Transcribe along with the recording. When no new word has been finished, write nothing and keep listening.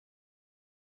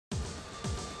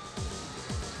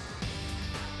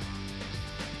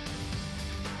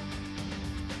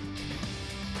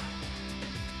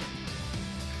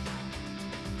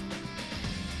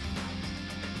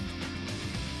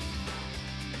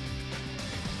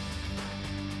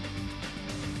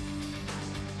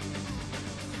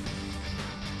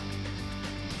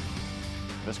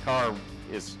This car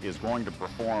is going to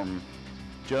perform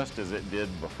just as it did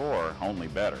before, only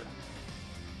better.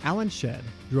 Alan Shedd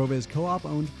drove his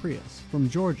co-op-owned Prius from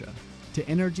Georgia to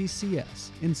Energy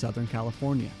CS in Southern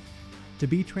California to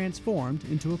be transformed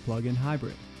into a plug-in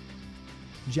hybrid.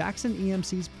 Jackson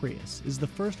EMC's Prius is the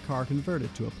first car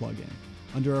converted to a plug-in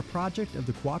under a project of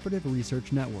the Cooperative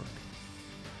Research Network.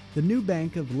 The new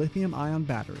bank of lithium-ion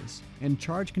batteries and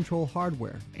charge control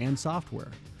hardware and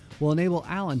software will enable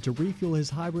Alan to refuel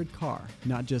his hybrid car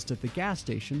not just at the gas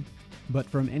station, but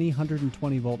from any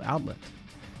 120-volt outlet.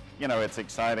 You know, it's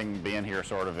exciting being here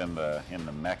sort of in the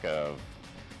mecca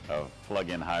of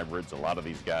plug-in hybrids. A lot of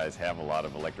these guys have a lot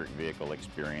of electric vehicle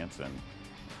experience,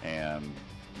 and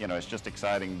you know, it's just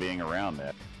exciting being around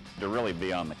that, to really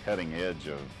be on the cutting edge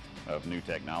of new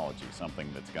technology, something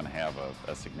that's going to have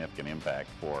a significant impact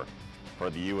for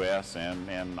the U.S.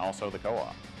 and also the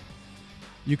co-op.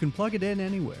 You can plug it in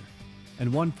anywhere,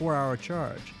 and one 4-hour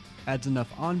charge adds enough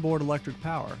onboard electric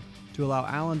power to allow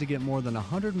Alan to get more than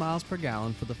 100 miles per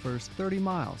gallon for the first 30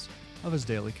 miles of his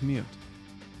daily commute.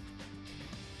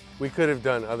 We could have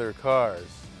done other cars.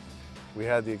 We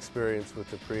had the experience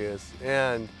with the Prius,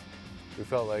 and we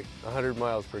felt like 100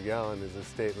 miles per gallon is a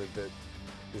statement that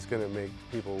is going to make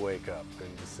people wake up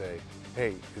and just say,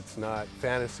 hey, it's not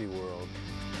fantasy world.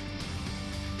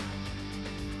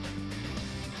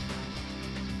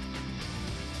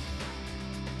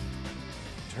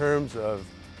 In terms of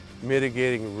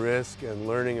mitigating risk and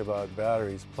learning about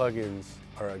batteries, plug-ins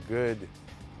are a good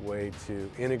way to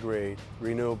integrate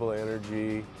renewable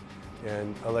energy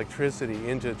and electricity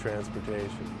into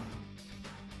transportation.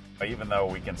 Even though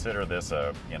we consider this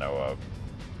a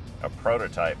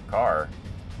prototype car,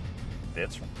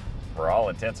 it's for all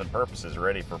intents and purposes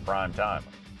ready for prime time.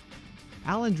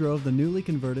 Alan drove the newly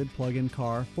converted plug-in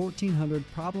car 1,400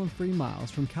 problem-free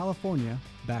miles from California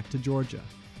back to Georgia,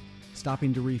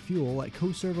 stopping to refuel at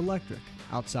CoServe Electric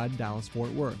outside Dallas-Fort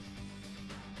Worth.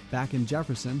 Back in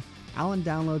Jefferson, Alan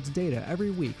downloads data every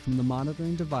week from the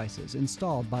monitoring devices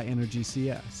installed by Energy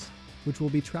CS, which will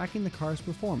be tracking the car's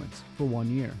performance for 1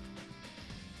 year.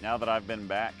 Now that I've been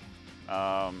back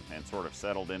and sort of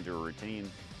settled into a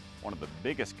routine, one of the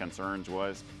biggest concerns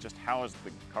was just how is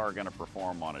the car going to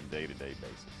perform on a day-to-day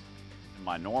basis. In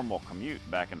my normal commute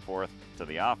back and forth to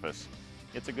the office,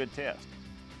 it's a good test.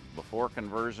 Before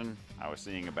conversion, I was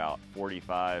seeing about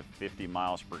 45, 50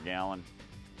 miles per gallon.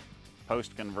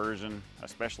 Post-conversion,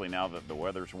 especially now that the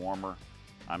weather's warmer,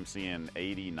 I'm seeing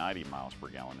 80, 90 miles per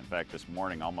gallon. In fact, this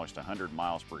morning, almost 100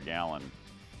 miles per gallon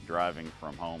driving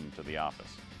from home to the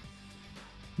office.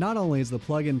 Not only is the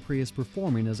plug-in Prius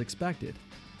performing as expected,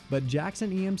 but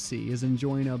Jackson EMC is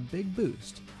enjoying a big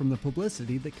boost from the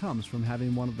publicity that comes from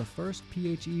having one of the first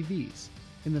PHEVs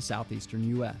in the southeastern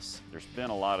U.S. There's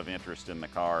been a lot of interest in the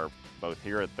car, both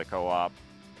here at the co-op,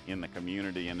 in the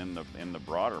community, and in the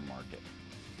broader market.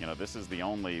 You know, this is the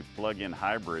only plug-in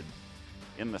hybrid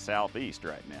in the southeast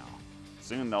right now.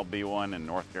 Soon there'll be one in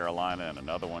North Carolina, and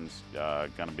another one's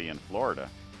going to be in Florida.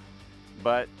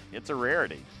 But it's a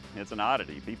rarity. It's an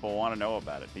oddity. People want to know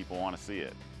about it. People want to see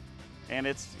it. And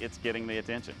it's getting the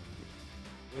attention.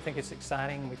 We think it's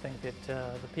exciting. We think that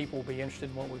the people will be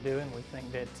interested in what we're doing. We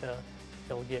think that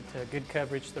they'll get good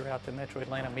coverage throughout the Metro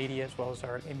Atlanta media as well as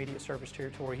our immediate service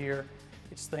territory here.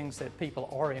 It's things that people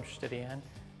are interested in.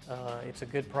 It's a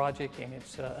good project and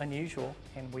it's unusual,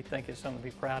 and we think it's something to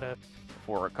be proud of.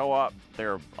 For a co-op,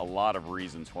 there are a lot of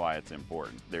reasons why it's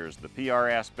important. There's the PR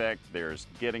aspect, there's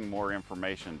getting more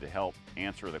information to help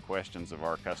answer the questions of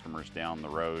our customers down the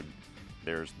road.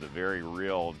 There's the very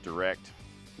real, direct,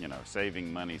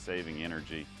 saving money, saving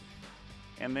energy.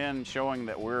 And then showing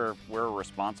that we're a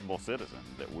responsible citizen,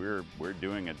 that we're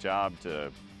doing a job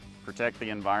to protect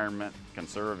the environment,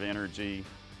 conserve energy,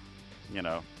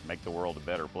 make the world a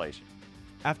better place.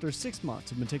 After 6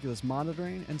 months of meticulous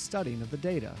monitoring and studying of the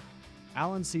data,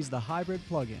 Alan sees the hybrid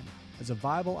plug-in as a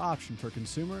viable option for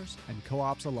consumers and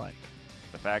co-ops alike.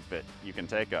 The fact that you can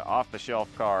take an off-the-shelf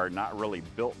car, not really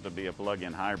built to be a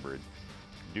plug-in hybrid,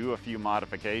 do a few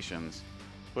modifications,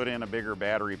 put in a bigger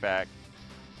battery pack,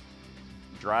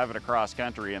 drive it across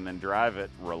country, and then drive it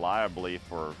reliably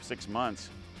for 6 months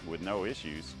with no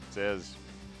issues, says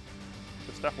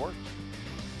the stuff works.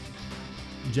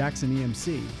 Jackson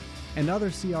EMC and other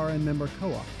CRN member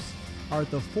co-ops are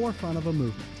at the forefront of a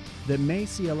movement that may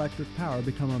see electric power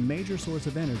become a major source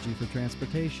of energy for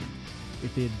transportation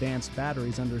if the advanced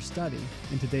batteries under study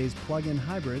in today's plug-in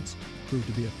hybrids prove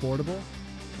to be affordable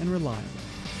and reliable.